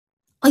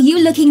Are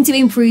you looking to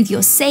improve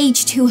your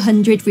Sage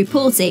 200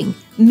 reporting?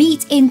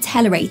 Meet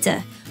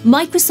Intellerator,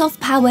 Microsoft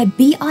Power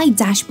BI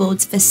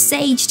dashboards for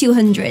Sage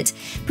 200,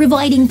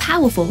 providing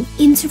powerful,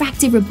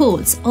 interactive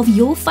reports of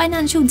your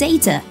financial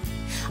data.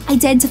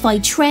 Identify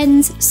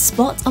trends,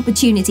 spot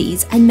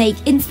opportunities, and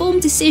make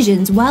informed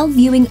decisions while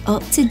viewing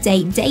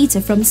up-to-date data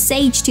from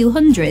Sage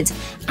 200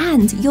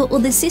 and your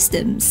other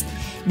systems.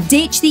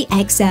 Ditch the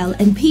Excel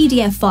and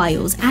PDF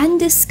files and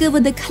discover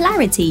the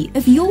clarity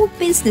of your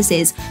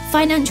business's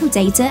financial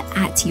data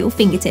at your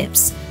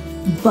fingertips.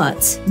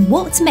 But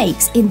what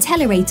makes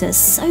Intellerator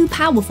so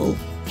powerful?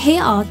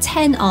 Here are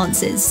 10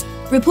 answers.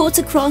 Report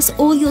across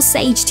all your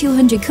Sage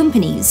 200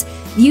 companies.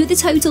 View the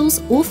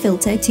totals or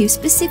filter to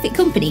specific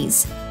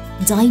companies.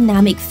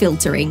 Dynamic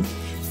filtering.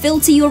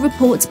 Filter your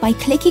reports by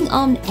clicking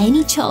on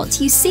any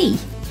chart you see.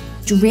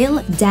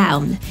 Drill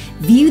down.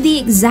 View the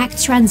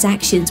exact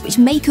transactions which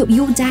make up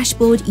your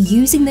dashboard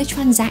using the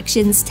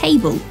transactions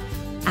table.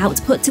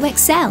 Output to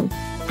Excel.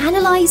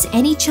 Analyze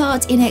any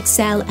chart in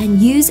Excel and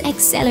use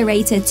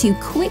Excelerator to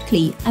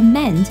quickly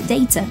amend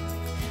data.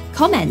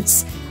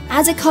 Comments.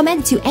 Add a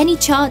comment to any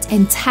chart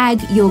and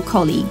tag your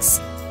colleagues.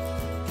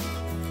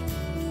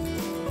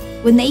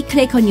 When they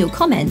click on your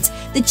comment,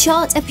 the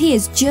chart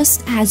appears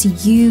just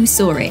as you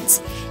saw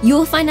it.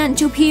 Your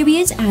financial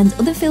period and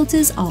other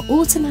filters are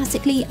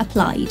automatically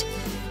applied.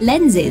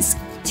 Lenses,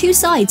 two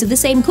sides of the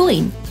same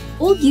coin.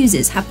 All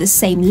users have the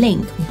same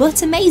link,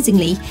 but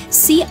amazingly,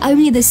 see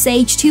only the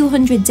Sage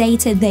 200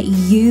 data that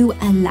you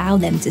allow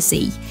them to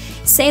see.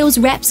 Sales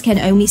reps can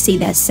only see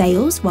their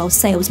sales, while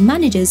sales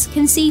managers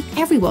can see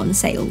everyone's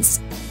sales.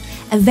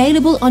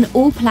 Available on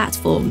all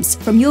platforms,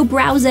 from your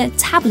browser,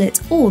 tablet,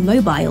 or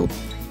mobile.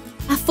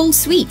 A full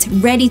suite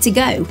ready to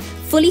go.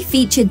 Fully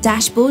featured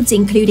dashboards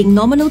including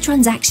nominal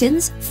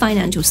transactions,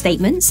 financial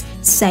statements,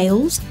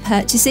 sales,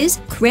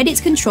 purchases,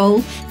 credit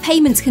control,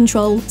 payments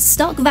control,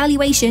 stock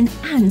valuation,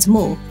 and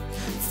more.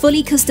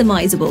 Fully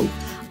customizable.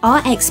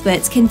 Our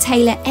experts can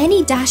tailor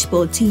any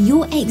dashboard to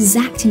your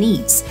exact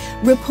needs.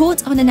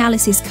 Report on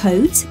analysis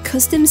codes,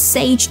 custom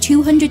Sage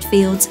 200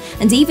 fields,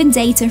 and even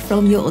data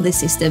from your other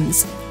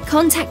systems.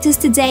 Contact us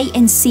today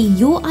and see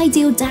your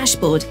ideal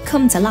dashboard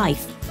come to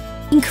life.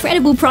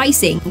 Incredible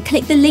pricing.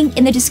 Click the link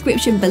in the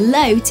description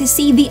below to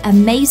see the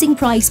amazing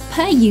price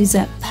per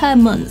user per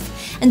month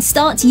and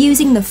start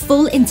using the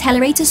full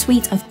Intellerator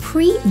suite of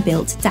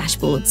pre-built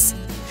dashboards.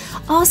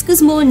 Ask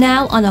us more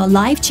now on our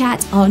live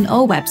chat on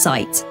our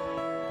website.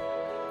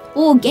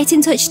 Or get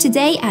in touch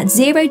today at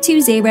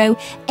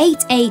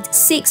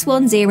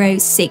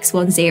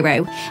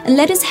 020-88610610 and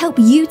let us help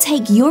you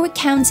take your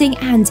accounting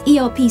and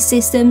ERP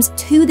systems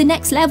to the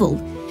next level.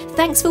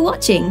 Thanks for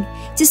watching.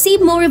 To see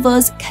more of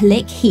us,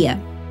 click here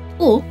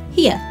or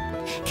here.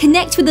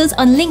 Connect with us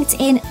on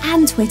LinkedIn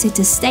and Twitter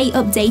to stay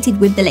updated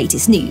with the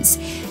latest news.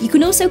 You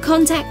can also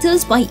contact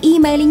us by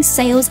emailing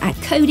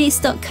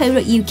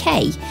sales@codis.co.uk,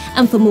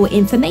 and for more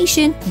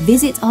information,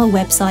 visit our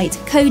website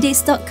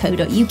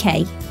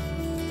codis.co.uk.